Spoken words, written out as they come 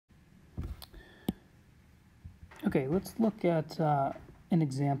Okay, let's look at an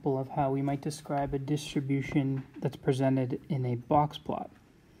example of how we might describe a distribution that's presented in a box plot.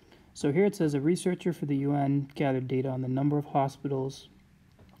 So here it says a researcher for the UN gathered data on the number of hospitals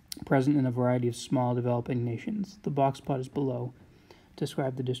present in a variety of small developing nations. The box plot is below.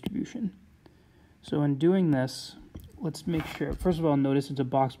 Describe the distribution. So in doing this, let's make sure, first of all, notice it's a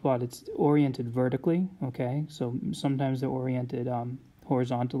box plot. It's oriented vertically, okay? So sometimes they're oriented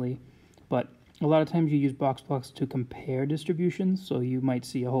horizontally, but a lot of times you use box plots to compare distributions, so you might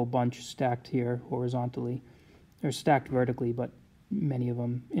see a whole bunch stacked here horizontally, or stacked vertically, but many of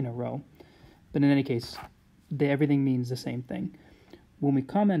them in a row. But in any case, everything means the same thing. When we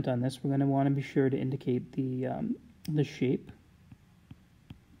comment on this, we're going to want to be sure to indicate the shape,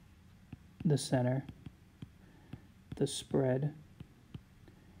 the center, the spread,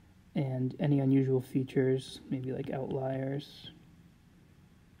 and any unusual features, maybe like outliers.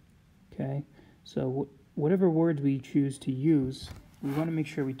 Okay, so whatever words we choose to use, we want to make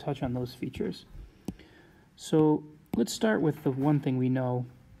sure we touch on those features. So let's start with the one thing we know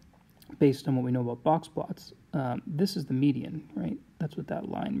based on what we know about box plots. This is the median, right? That's what that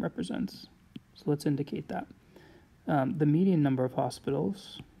line represents. So let's indicate that. The median number of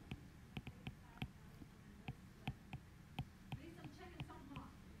hospitals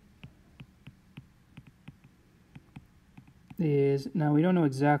is, now we don't know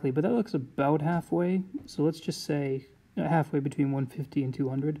exactly, but that looks about halfway. So let's just say halfway between 150 and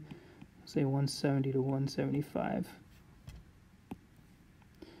 200. Say 170 to 175.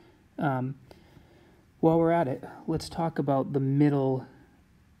 While we're at it, let's talk about the middle,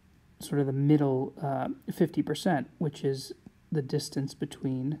 sort of the middle 50%, which is the distance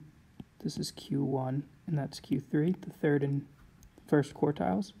between, this is Q1 and that's Q3, the third and first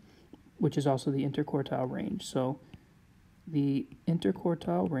quartiles, which is also the interquartile range. So the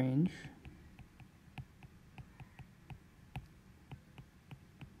interquartile range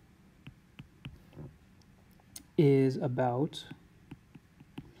is about,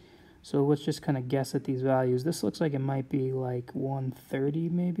 so let's just kind of guess at these values. This looks like it might be like 130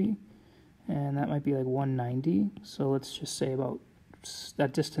 maybe, and that might be like 190. So let's just say about,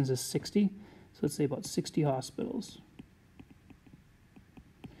 that distance is 60. So let's say about 60 hospitals,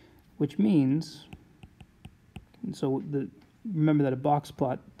 which means, so remember that a box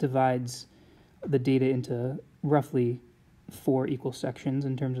plot divides the data into roughly 4 equal sections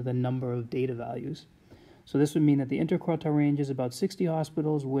in terms of the number of data values. So this would mean that the interquartile range is about 60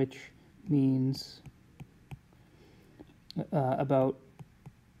 hospitals, which means about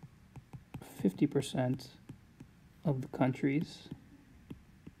 50% of the countries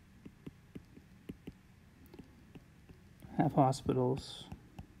have hospitals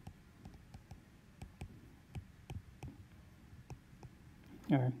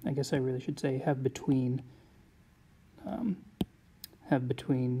or I guess I really should say have between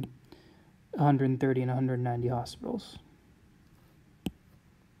 130 and 190 hospitals.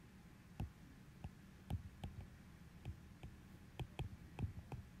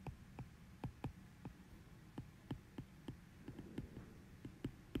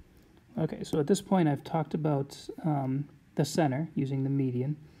 Okay, so at this point I've talked about the center using the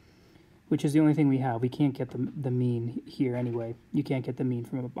median, which is the only thing we have. We can't get the mean here anyway. You can't get the mean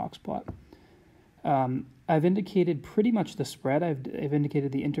from a box plot. I've indicated pretty much the spread. I've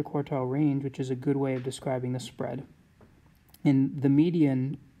indicated the interquartile range, which is a good way of describing the spread. And the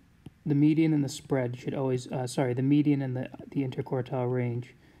median and the spread should always, the median and the interquartile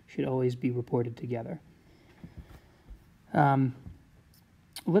range should always be reported together.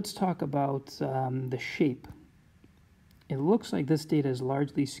 Let's talk about the shape. It looks like this data is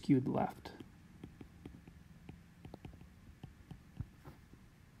largely skewed left.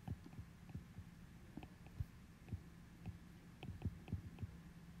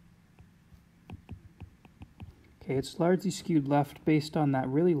 Okay, it's largely skewed left based on that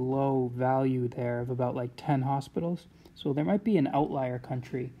really low value there of about like 10 hospitals. So there might be an outlier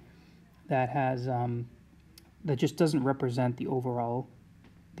country that has that just doesn't represent the overall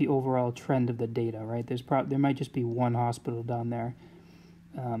trend of the data, right? There might just be one hospital down there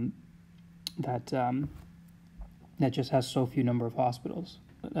that just has so few number of hospitals.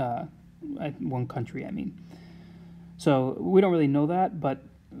 One country, I mean. So we don't really know that, but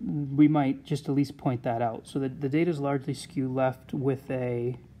we might just at least point that out. So the data is largely skewed left with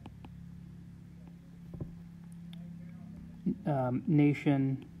a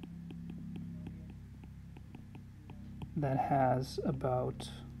nation that has about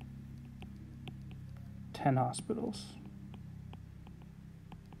 10 hospitals.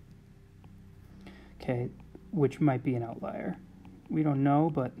 Okay, which might be an outlier. We don't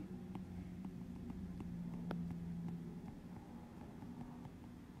know, but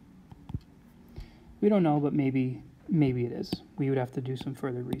We don't know, but maybe it is. We would have to do some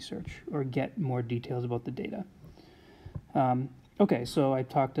further research or get more details about the data. Okay, so I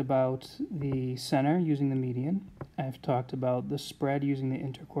talked about the center using the median. I've talked about the spread using the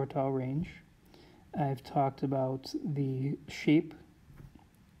interquartile range. I've talked about the shape,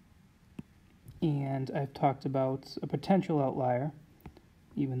 and I've talked about a potential outlier,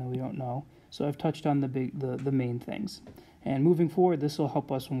 even though we don't know. So I've touched on the main things. And moving forward, this will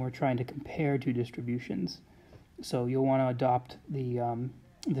help us when we're trying to compare two distributions. So you'll want to adopt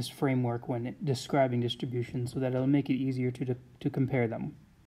this framework when describing distributions so that it'll make it easier to compare them.